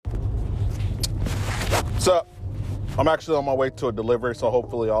So, I'm actually on my way to a delivery, so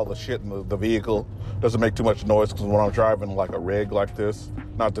hopefully all the shit in the vehicle doesn't make too much noise, because when I'm driving like a rig like this,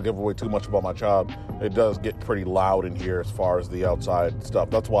 not to give away too much about my child, it does get pretty loud in here as far as the outside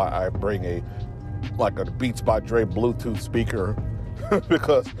stuff. That's why I bring a Beats by Dre Bluetooth speaker,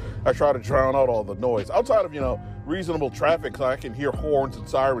 because I try to drown out all the noise. Outside of, reasonable traffic, so I can hear horns and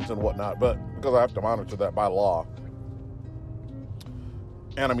sirens and whatnot, but because I have to monitor that by law.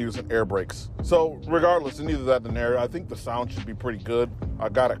 And I'm using air brakes. So regardless, in either that scenario, I think the sound should be pretty good. I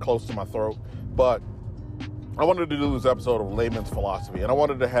got it close to my throat, but I wanted to do this episode of Layman's Philosophy, and I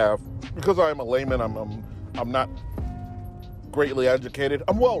wanted to have, because I am a layman, I'm not greatly educated.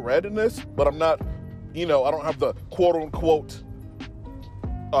 I'm well read in this, but I'm not, I don't have the quote unquote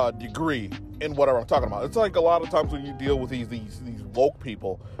degree in whatever I'm talking about. It's like a lot of times when you deal with these woke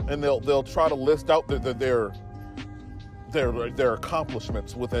people, and they'll try to list out their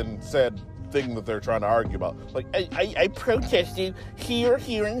accomplishments within said thing that they're trying to argue about. Like, I protested here,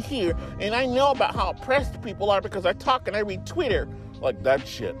 here, and here, and I know about how oppressed people are because I talk and I read Twitter. Like, that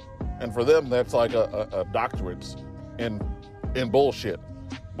shit. And for them, that's like a doctorate in bullshit.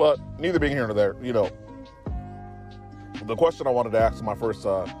 But neither being here nor there, the question I wanted to ask in my first,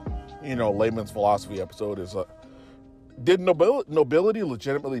 Layman's Philosophy episode is, did nobility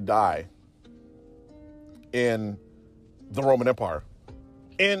legitimately die in the Roman Empire?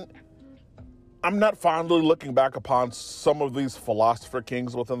 And I'm not fondly looking back upon some of these philosopher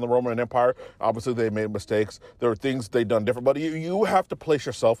kings within the Roman Empire. Obviously, they made mistakes. There are things they done different, but you have to place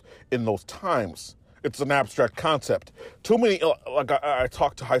yourself in those times. It's an abstract concept. Too many, I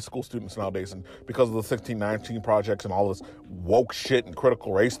talk to high school students nowadays, and because of the 1619 projects and all this woke shit and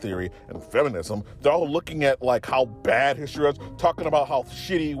critical race theory and feminism, they're all looking at like how bad history was, talking about how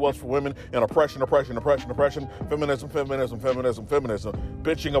shitty it was for women and oppression, feminism,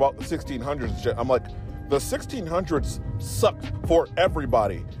 bitching about the 1600s and shit. I'm like, the 1600s sucked for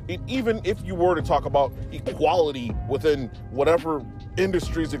everybody. And even if you were to talk about equality within whatever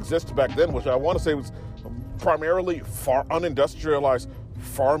industries existed back then, which I want to say was primarily unindustrialized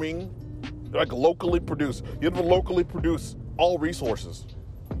farming, like locally produced. You had to locally produce all resources.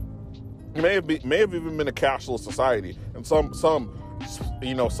 It may have even been a cashless society, and some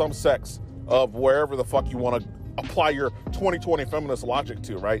sects of wherever the fuck you want to apply your 2020 feminist logic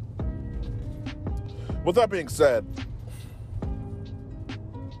to, right? With that being said,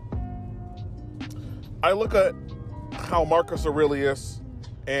 I look at how Marcus Aurelius,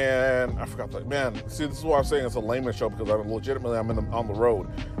 and I forgot see, this is why I'm saying it's a layman show, because I'm on the road,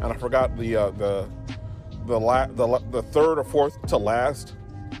 and I forgot the third or fourth to last,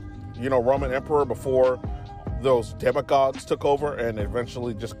 Roman emperor before those demagogues took over and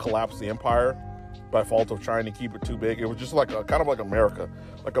eventually just collapsed the empire by fault of trying to keep it too big. It was just like kind of like America.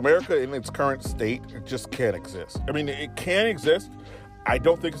 Like America in its current state, it just can't exist. I mean, it can exist. I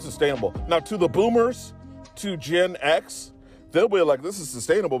don't think it's sustainable. Now, to the boomers, to Gen X, they'll be like, this is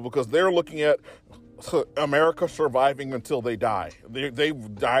sustainable, because they're looking at America surviving until they die.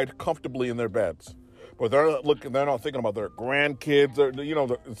 They've died comfortably in their beds. But they're not thinking about their grandkids, or,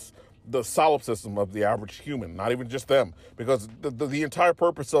 it's the solipsism of the average human, not even just them. Because the entire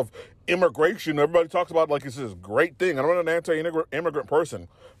purpose of immigration, everybody talks about like it's this great thing. I'm not an anti-immigrant person,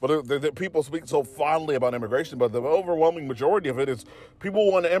 but the people speak so fondly about immigration, but the overwhelming majority of it is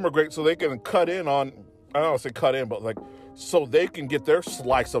people want to immigrate so they can cut in on, I don't want to say cut in, but like, so they can get their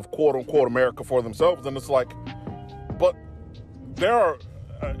slice of quote unquote America for themselves. And it's like, but there are,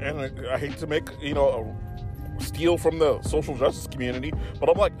 and I hate to make, steal from the social justice community, but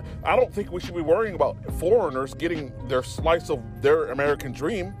I'm like, I don't think we should be worrying about foreigners getting their slice of their American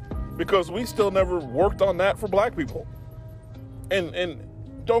dream, because we still never worked on that for black people. And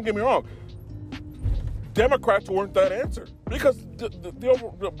don't get me wrong, Democrats weren't that answer, because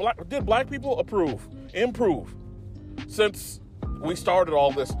did black people improve since we started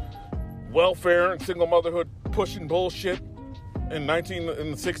all this welfare and single motherhood pushing bullshit in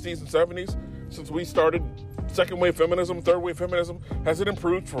the 60s and 70s? Since we started second wave feminism, third wave feminism, has it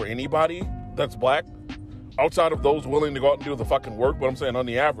improved for anybody that's black? Outside of those willing to go out and do the fucking work, but I'm saying on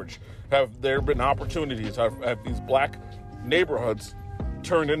the average, have there been opportunities? Have these black neighborhoods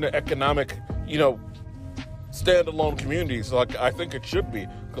turned into economic, standalone communities like I think it should be?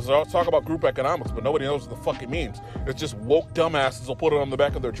 Because they all talk about group economics, but nobody knows what the fuck it means. It's just woke dumbasses will put it on the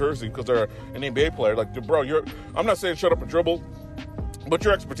back of their jersey because they're an NBA player. Like, bro, I'm not saying shut up and dribble, but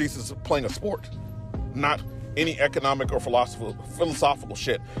your expertise is playing a sport, not any economic or philosophical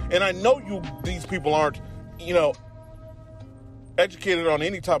shit. And I know these people aren't, educated on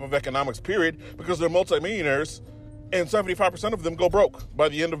any type of economics, period, because they're multimillionaires, and 75% of them go broke by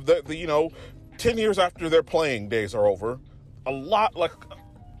the end of the 10 years after their playing days are over, a lot, like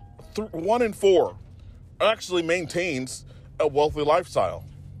 1 in 4 actually maintains a wealthy lifestyle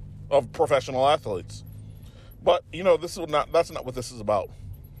of professional athletes. But, that's not what this is about.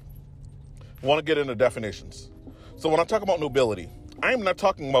 I want to get into definitions. So when I talk about nobility, I am not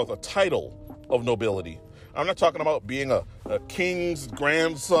talking about the title of nobility. I'm not talking about being a king's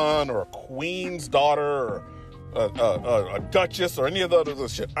grandson or a queen's daughter or a duchess or any of the other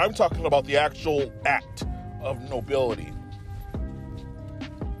shit. I'm talking about the actual act of nobility.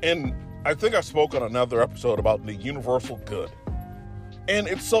 And I think I spoke on another episode about the universal good. And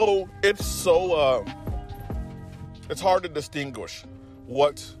it's hard to distinguish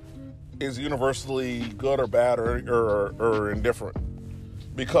what is universally good or bad or indifferent.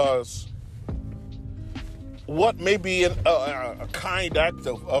 Because what may be a kind act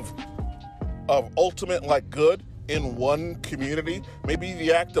of ultimate good in one community may be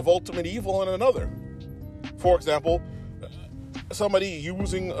the act of ultimate evil in another. For example, somebody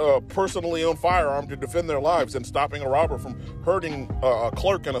using a personally owned firearm to defend their lives and stopping a robber from hurting a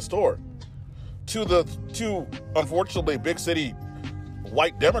clerk in a store. To the two, unfortunately, big city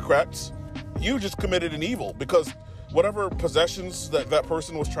white Democrats, you just committed an evil because whatever possessions that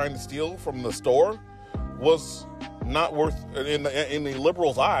person was trying to steal from the store was not worth, in the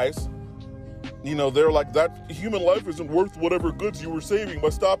liberals' eyes, they're like, that human life isn't worth whatever goods you were saving by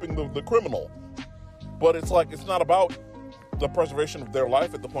stopping the criminal. But it's like, it's not about the preservation of their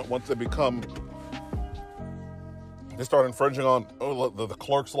life at the point once they start infringing on the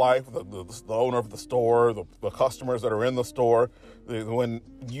clerk's life, the owner of the store, the customers that are in the store. When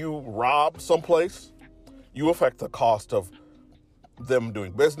you rob someplace, you affect the cost of them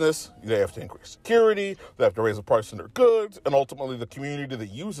doing business. They have to increase security, they have to raise the price of their goods, and ultimately the community that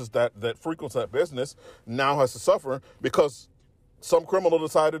uses that frequents that business now has to suffer because some criminal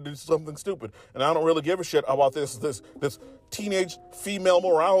decided to do something stupid. And I don't really give a shit about this teenage female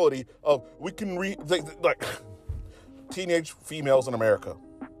morality of teenage females in America.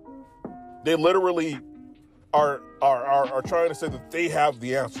 They literally are trying to say that they have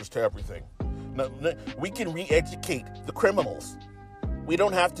the answers to everything. No, we can re-educate the criminals. We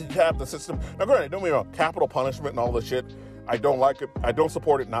don't have to have the system. Now, granted, don't get me wrong, capital punishment and all this shit, I don't like it. I don't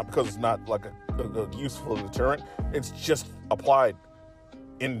support it, not because it's not like a useful deterrent. It's just applied.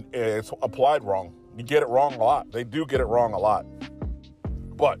 It's applied wrong. You get it wrong a lot. They do get it wrong a lot.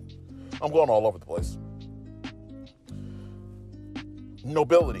 But I'm going all over the place.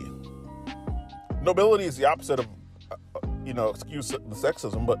 Nobility. Nobility is the opposite of, excuse the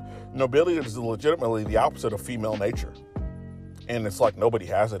sexism, but nobility is legitimately the opposite of female nature. And it's like nobody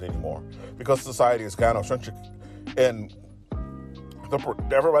has it anymore because society is gynocentric and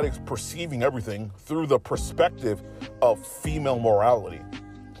everybody's perceiving everything through the perspective of female morality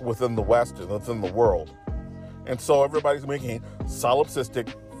within the West and within the world. And so everybody's making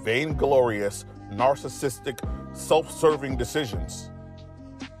solipsistic, vainglorious, narcissistic, self-serving decisions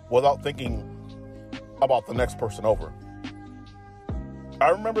without thinking about the next person over. I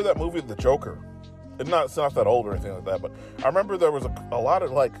remember that movie, The Joker. It's not that old or anything like that, but I remember there was a lot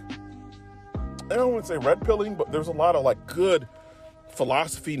of I don't want to say red pilling, but there's a lot of good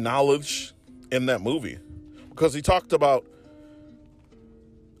philosophy knowledge in that movie because he talked about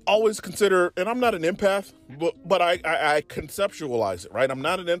always consider, and I'm not an empath, but I conceptualize it, right? I'm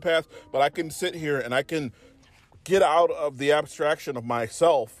not an empath, but I can sit here and I can get out of the abstraction of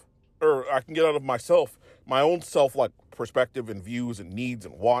myself, or I can get out of myself, my own self, perspective and views and needs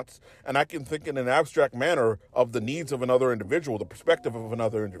and wants, and I can think in an abstract manner of the needs of another individual, the perspective of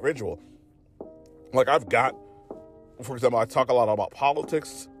another individual. I've got, for example, I talk a lot about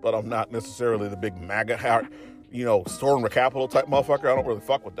politics, but I'm not necessarily the big MAGA hat, storm the Capitol type motherfucker. I don't really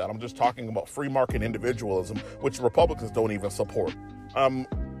fuck with that. I'm just talking about free market individualism, which Republicans don't even support.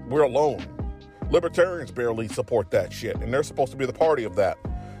 We're alone. Libertarians barely support that shit, and they're supposed to be the party of that.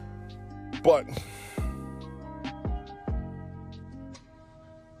 But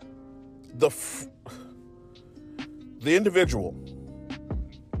the individual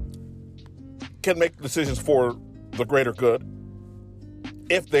can make decisions for the greater good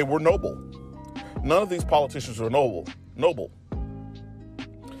if they were noble. None of these politicians are noble.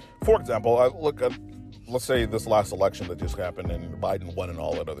 For example, I look at, let's say, this last election that just happened and Biden won and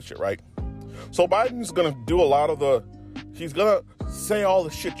all that other shit, right? So Biden's going to do he's going to say all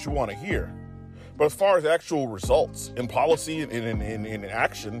the shit you want to hear. But as far as actual results in policy and in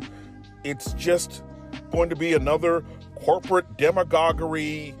action, it's just going to be another corporate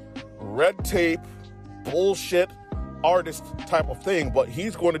demagoguery, red tape, bullshit artist type of thing, but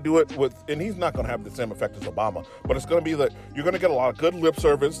he's going to do it and he's not going to have the same effect as Obama, but it's going to be that you're going to get a lot of good lip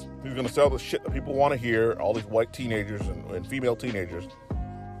service. He's going to sell the shit that people want to hear, all these white teenagers and female teenagers.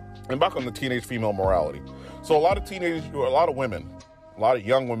 And back on the teenage female morality. So a lot of women, a lot of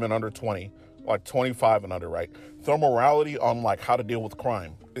young women under 20, like 25 and under, right? Their morality on like how to deal with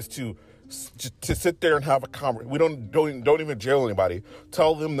crime is to sit there and have a conversation. We don't even jail anybody.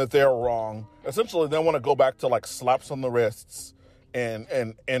 Tell them that they're wrong. Essentially, they want to go back to like slaps on the wrists, and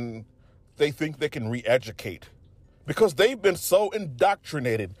they think they can re-educate because they've been so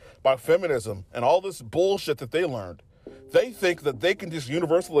indoctrinated by feminism and all this bullshit that they learned. They think that they can just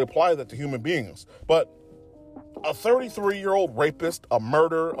universally apply that to human beings. But a 33-year-old rapist, a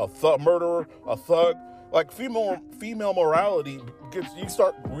murderer, a thug, like female morality you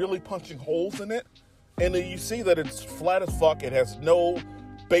start really punching holes in it, and then you see that it's flat as fuck. It has no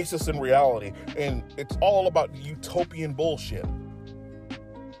basis in reality, and it's all about utopian bullshit.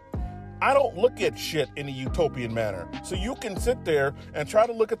 I don't look at shit in a utopian manner. So you can sit there and try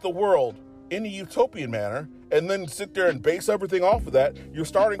to look at the world in a utopian manner and then sit there and base everything off of that. You're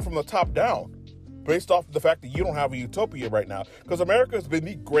starting from the top down based off of the fact that you don't have a utopia right now, because America has been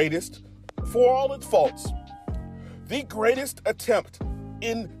the greatest, for all its faults, the greatest attempt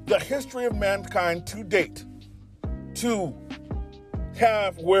in the history of mankind to date to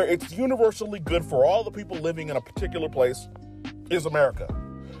have where it's universally good for all the people living in a particular place is America.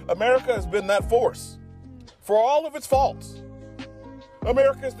 America has been that force for all of its faults.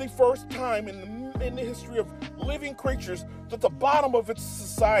 America is the first time in the history of living creatures that the bottom of its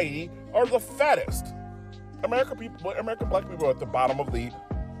society are the fattest. American black people are at the bottom of the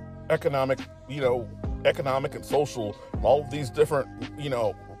economic and social, and all of these different,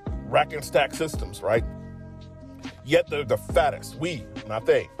 rack and stack systems, right? Yet they're the fattest. We, not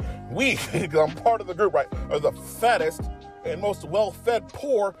they. We, because I'm part of the group, right, are the fattest and most well-fed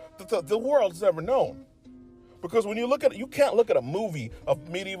poor that the world's ever known. Because when you look at it, you can't look at a movie of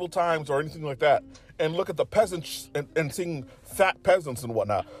medieval times or anything like that and look at the peasants and seeing fat peasants and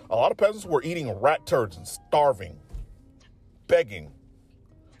whatnot. A lot of peasants were eating rat turds and starving, begging,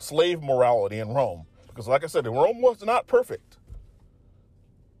 slave morality in Rome. Because like I said, Rome was not perfect.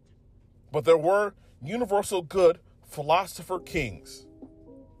 But there were universal good philosopher kings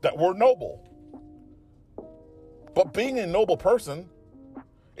that were noble. But being a noble person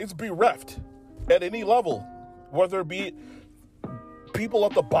is bereft at any level, whether it be people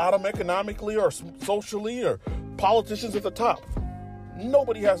at the bottom economically or socially or politicians at the top.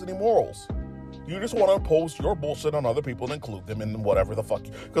 Nobody has any morals. You just want to impose your bullshit on other people and include them in whatever the fuck.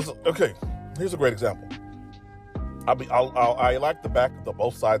 Because, okay, here's a great example. I like the back that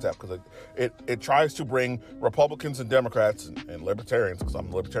both sides have, because it tries to bring Republicans and Democrats and libertarians, because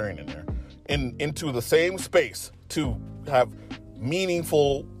I'm a libertarian in there, into the same space to have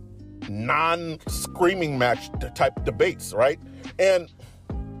meaningful, non-screaming match type debates, right? And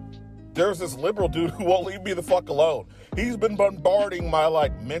there's this liberal dude who won't leave me the fuck alone. He's been bombarding my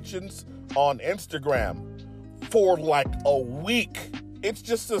mentions on Instagram for a week. It's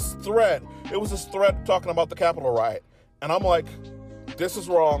just this thread. It was this thread talking about the Capitol riot. And I'm like, this is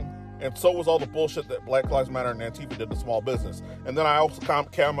wrong. And so was all the bullshit that Black Lives Matter and Antifa did to small business. And then I also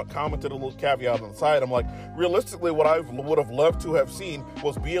commented a little caveat on the side. I'm like, realistically, what I would have loved to have seen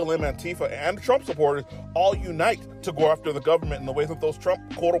was BLM, Antifa, and Trump supporters all unite to go after the government in the way that those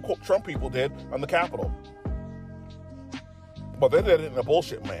quote-unquote Trump people did on the Capitol. But they did it in a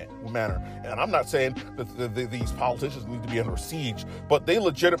bullshit manner. And I'm not saying that these politicians need to be under siege, but they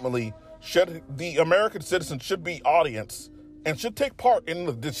legitimately the American citizens should be audience and should take part in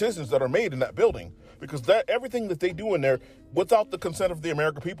the decisions that are made in that building, because everything that they do in there without the consent of the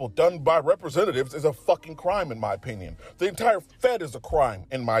American people, done by representatives, is a fucking crime in my opinion. The entire Fed is a crime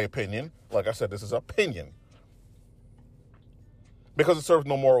in my opinion. Like I said, this is opinion. Because it serves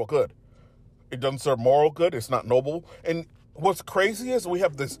no moral good. It doesn't serve moral good. It's not noble. And what's crazy is we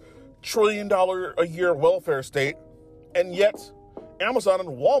have this $1 trillion a year welfare state, and yet Amazon and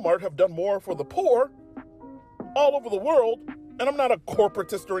Walmart have done more for the poor all over the world. And I'm not a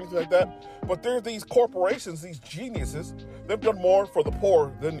corporatist or anything like that, but there's these corporations, these geniuses, they've done more for the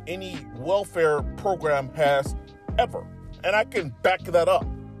poor than any welfare program has ever. And I can back that up.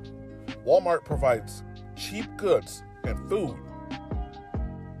 Walmart provides cheap goods and food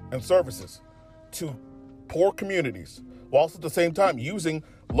and services to poor communities, whilst at the same time using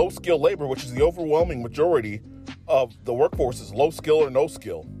low-skill labor, which is the overwhelming majority of the workforce is low skill or no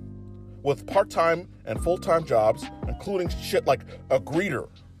skill, with part-time and full-time jobs, including shit like a greeter.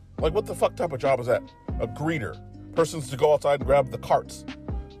 Like, what the fuck type of job is that? A greeter. Persons to go outside and grab the carts.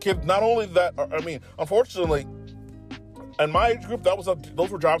 Kid, not only that, unfortunately, In my age group, those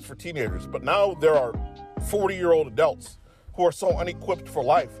were jobs for teenagers. But now there are 40-year-old adults who are so unequipped for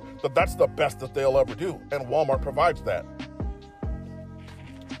life that that's the best that they'll ever do. And Walmart provides that.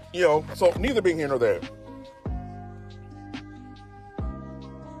 So neither being here nor there.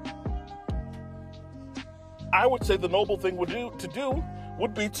 I would say the noble thing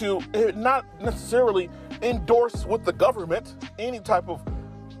would be to not necessarily endorse with the government any type of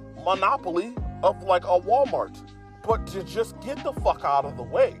monopoly of like a Walmart, but to just get the fuck out of the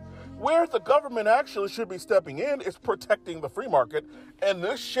way. Where the government actually should be stepping in is protecting the free market, and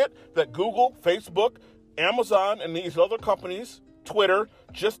this shit that Google, Facebook, Amazon, and these other companies, Twitter,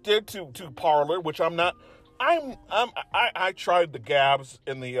 just did to Parler, which I tried the Gabs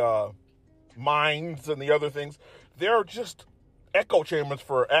and the Minds and the other things. They're just echo chambers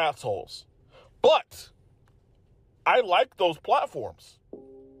for assholes. But I like those platforms.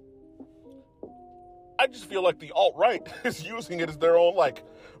 I just feel like the alt-right is using it as their own,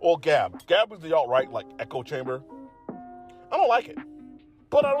 Gab. Gab is the alt-right, echo chamber. I don't like it.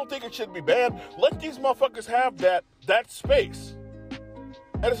 But I don't think it should be banned. Let these motherfuckers have that space.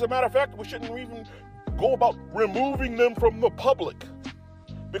 And as a matter of fact, we shouldn't even go about removing them from the public.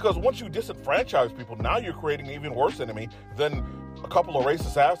 Because once you disenfranchise people, now you're creating an even worse enemy than a couple of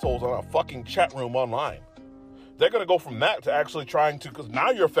racist assholes on a fucking chat room online. They're going to go from that to actually trying to, because now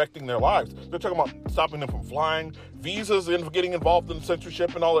you're affecting their lives. They're talking about stopping them from flying, visas, and getting involved in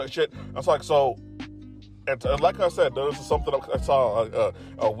censorship and all that shit. I was like, so, and like I said, this is something I saw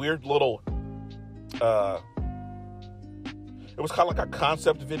a weird little, it was kind of like a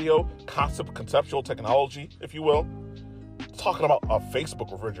conceptual technology, if you will, talking about a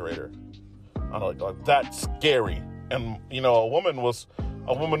Facebook refrigerator. I don't know, that's scary. And, a woman who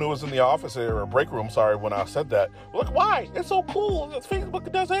was in the office or break room, when I said that, was like, why? It's so cool.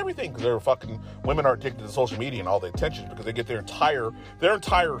 Facebook does everything. Because women are addicted to social media and all the attention because they get their entire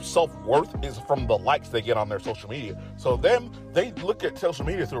self-worth is from the likes they get on their social media. So then they look at social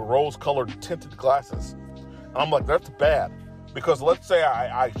media through rose-colored tinted glasses. And I'm like, that's bad. Because let's say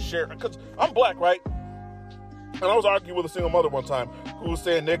I share, because I'm black, right? And I was arguing with a single mother one time who was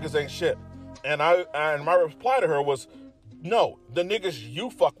saying niggas ain't shit. And my reply to her was, no, the niggas you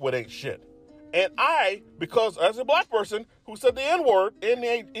fuck with ain't shit. And because as a black person who said the N-word,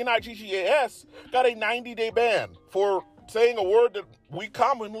 N-I-G-G-A-S, got a 90-day ban for saying a word that we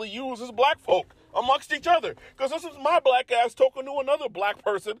commonly use as black folk amongst each other. Because this is my black ass talking to another black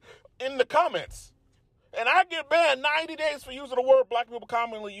person in the comments. And I get banned 90 days for using a word black people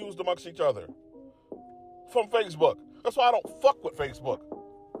commonly used amongst each other from Facebook. That's why I don't fuck with Facebook.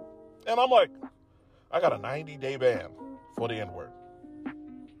 And I'm like, I got a 90-day ban for the N-word.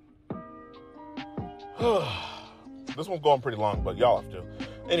 This one's going pretty long, but y'all have to.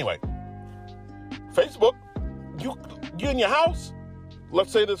 Anyway, Facebook, you in your house,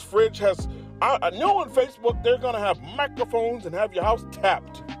 let's say this fridge has, I know on Facebook they're going to have microphones and have your house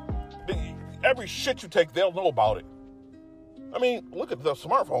tapped. Every shit you take, they'll know about it. I mean, look at the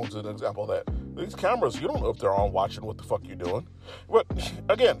smartphones as an example of that. These cameras, you don't know if they're on watching what the fuck you're doing. But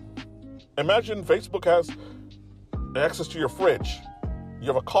again, imagine Facebook has access to your fridge. You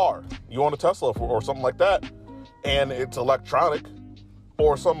have a car. You own a Tesla or something like that. And it's electronic.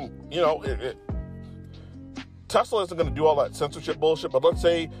 Or Tesla isn't going to do all that censorship bullshit. But let's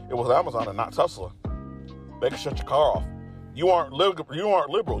say it was Amazon and not Tesla. They can shut your car off. You aren't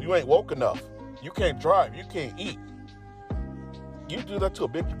liberal. You ain't woke enough. You can't drive. You can't eat. You do that to a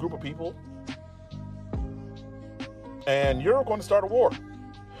big group of people, and you're going to start a war.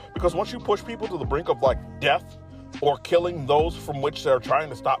 Because once you push people to the brink of death or killing those from which they're trying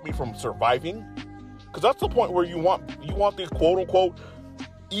to stop me from surviving, because that's the point where you want these quote unquote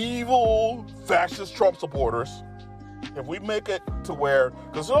evil fascist Trump supporters. If we make it to where,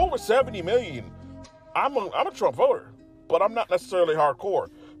 because there's over 70 million, I'm a Trump voter, but I'm not necessarily hardcore.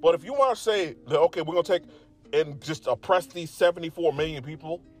 But if you want to say that, okay, we're going to take and just oppress these 74 million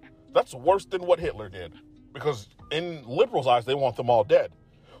people, that's worse than what Hitler did. Because in liberals' eyes, they want them all dead.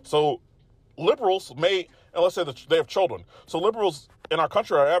 So liberals and let's say that they have children. So liberals in our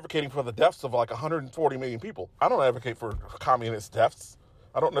country are advocating for the deaths of 140 million people. I don't advocate for communist deaths.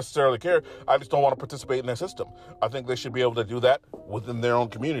 I don't necessarily care. I just don't want to participate in their system. I think they should be able to do that within their own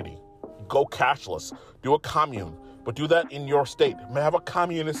community. Go cashless. Do a commune. But do that in your state. Have a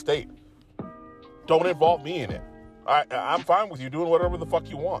communist state. Don't involve me in it. I'm fine with you doing whatever the fuck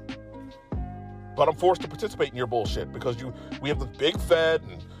you want. But I'm forced to participate in your bullshit because we have the big Fed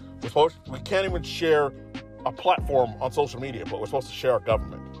and we can't even share a platform on social media, but we're supposed to share our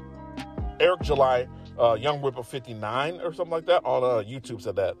government. Eric July, Young Whip of 59 or something like that on YouTube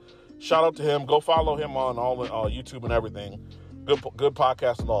said that. Shout out to him. Go follow him on all the YouTube and everything. Good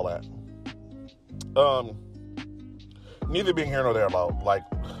podcast and all that. Neither being here nor there about, like,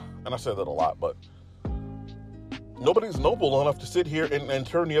 and I said that a lot, but nobody's noble enough to sit here and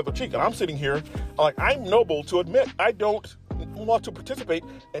turn the other cheek. And I'm sitting here, like, I'm noble to admit I don't want to participate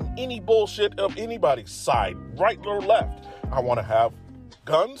in any bullshit of anybody's side, right or left. I want to have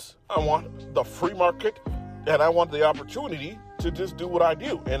guns. I want the free market, and I want the opportunity to just do what I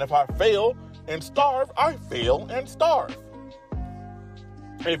do. And if I fail and starve, I fail and starve.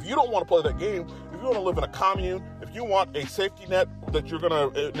 And if you don't want to play that game, if you want to live in a commune, if you want a safety net that you're going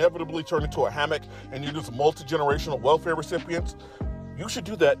to inevitably turn into a hammock and you're just multi-generational welfare recipients, you should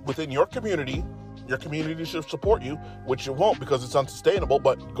do that within your community. Your community should support you, which it won't because it's unsustainable,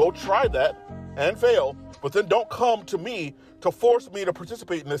 but go try that and fail. But then don't come to me to force me to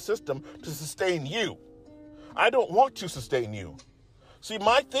participate in this system to sustain you. I don't want to sustain you. See,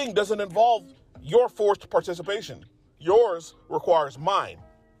 my thing doesn't involve your forced participation. Yours requires mine.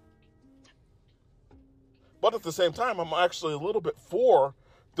 But at the same time, I'm actually a little bit for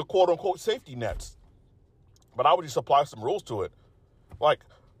the quote-unquote safety nets. But I would just apply some rules to it. Like,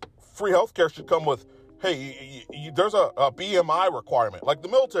 free healthcare should come with, hey, there's a BMI requirement. Like the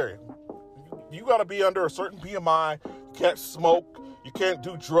military. You got to be under a certain BMI. You can't smoke. You can't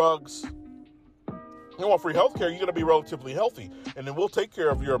do drugs. You want free healthcare, you got to be relatively healthy. And then we'll take care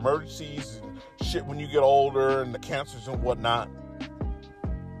of your emergencies and shit when you get older and the cancers and whatnot.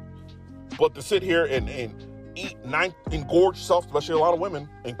 But to sit here and engorge yourself, especially a lot of women,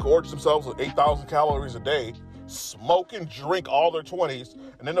 engorge themselves with 8,000 calories a day, smoke and drink all their 20s,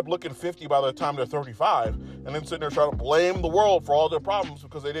 and end up looking 50 by the time they're 35, and then sitting there trying to blame the world for all their problems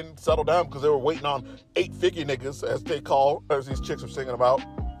because they didn't settle down because they were waiting on 8-figure niggas, as they call, as these chicks are singing about.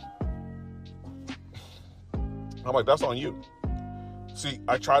 I'm like, that's on you. See,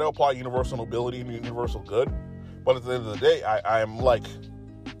 I try to apply universal nobility and universal good, but at the end of the day, I am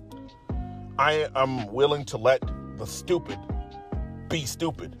willing to let the stupid be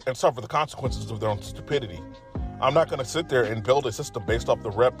stupid and suffer the consequences of their own stupidity. I'm not going to sit there and build a system based off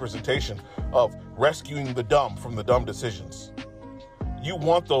the representation of rescuing the dumb from the dumb decisions. You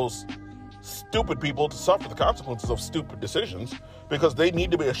want those stupid people to suffer the consequences of stupid decisions because they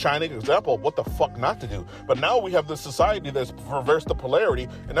need to be a shining example of what the fuck not to do. But now we have this society that's reversed the polarity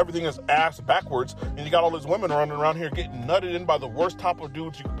and everything is ass backwards, and you got all these women running around here getting nutted in by the worst type of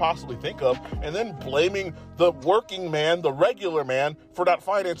dudes you could possibly think of, and then blaming the working man, the regular man, for not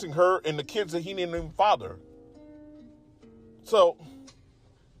financing her and the kids that he didn't even father. So,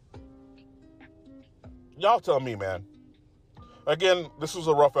 y'all tell me, man. Again, this was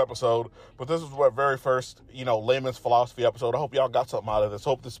a rough episode, but this was my very first, layman's philosophy episode. I hope y'all got something out of this.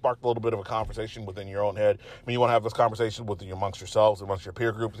 Hope this sparked a little bit of a conversation within your own head. I mean, you want to have this conversation amongst yourselves, amongst your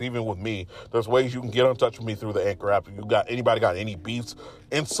peer groups, even with me. There's ways you can get in touch with me through the Anchor app. If anybody got any beefs,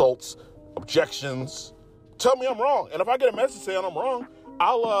 insults, objections, tell me I'm wrong. And if I get a message saying I'm wrong,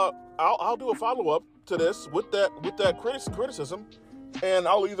 I'll do a follow-up to this with that criticism. And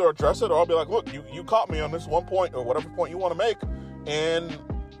I'll either address it or I'll be like, look, you caught me on this one point or whatever point you want to make, and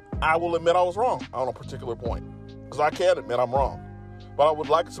I will admit I was wrong on a particular point. Because I can admit I'm wrong. But I would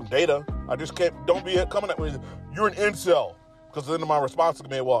like some data. I just can't, don't be coming at me, you're an incel. Because then my response is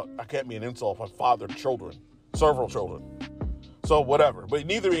going to be, well, I can't be an incel if I fathered children, several children. So whatever. But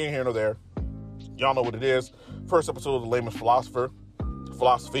neither here nor there. Y'all know what it is. First episode of the Layman's Philosophy.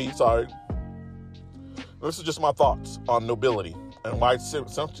 This is just my thoughts on nobility and why it's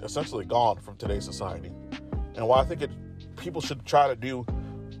essentially gone from today's society, and why I think people should try to do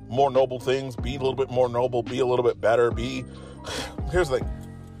more noble things, be a little bit more noble, be a little bit better, here's the thing.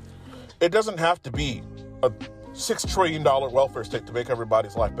 It doesn't have to be a $6 trillion welfare state to make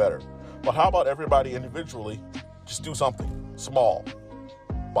everybody's life better. But how about everybody individually just do something small?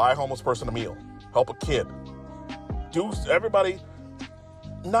 Buy a homeless person a meal, help a kid. Everybody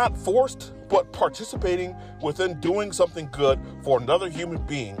not forced, but participating within doing something good for another human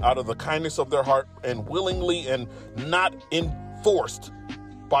being out of the kindness of their heart and willingly and not enforced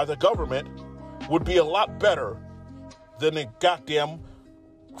by the government would be a lot better than a goddamn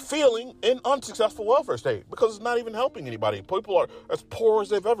feeling an unsuccessful welfare state, because it's not even helping anybody. People are as poor as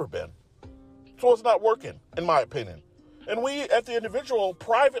they've ever been. So it's not working, in my opinion. And we, at the individual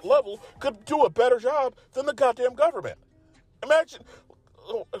private level, could do a better job than the goddamn government. Imagine...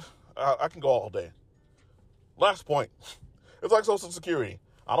 I can go all day. Last point. It's like Social Security.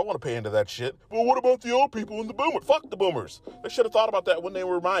 I don't want to pay into that shit. Well, what about the old people and the boomers? Fuck the boomers. They should have thought about that when they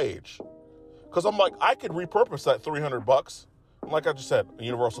were my age. Because I'm like, I could repurpose that $300. Like I just said,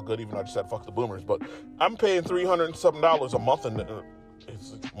 universal good, even though I just said fuck the boomers. But I'm paying $300 and something a month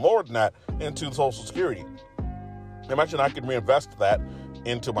it's more than that, into Social Security. Imagine I could reinvest that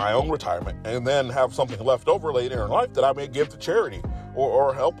into my own retirement and then have something left over later in life that I may give to charity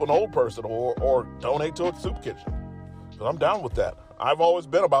or help an old person or donate to a soup kitchen. Because I'm down with that. I've always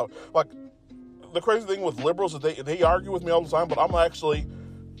been about, like, the crazy thing with liberals is they argue with me all the time, but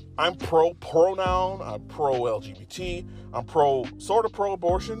I'm pro-pronoun, I'm pro-LGBT, I'm sort of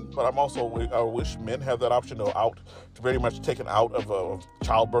pro-abortion, but I wish men have that option to pretty much taken out of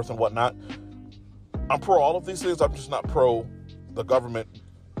childbirth and whatnot. I'm pro all of these things. I'm just not pro the government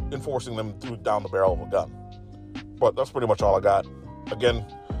enforcing them down the barrel of a gun. But that's pretty much all I got. Again,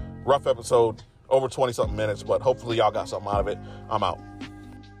 rough episode, over 20-something minutes, but hopefully y'all got something out of it. I'm out.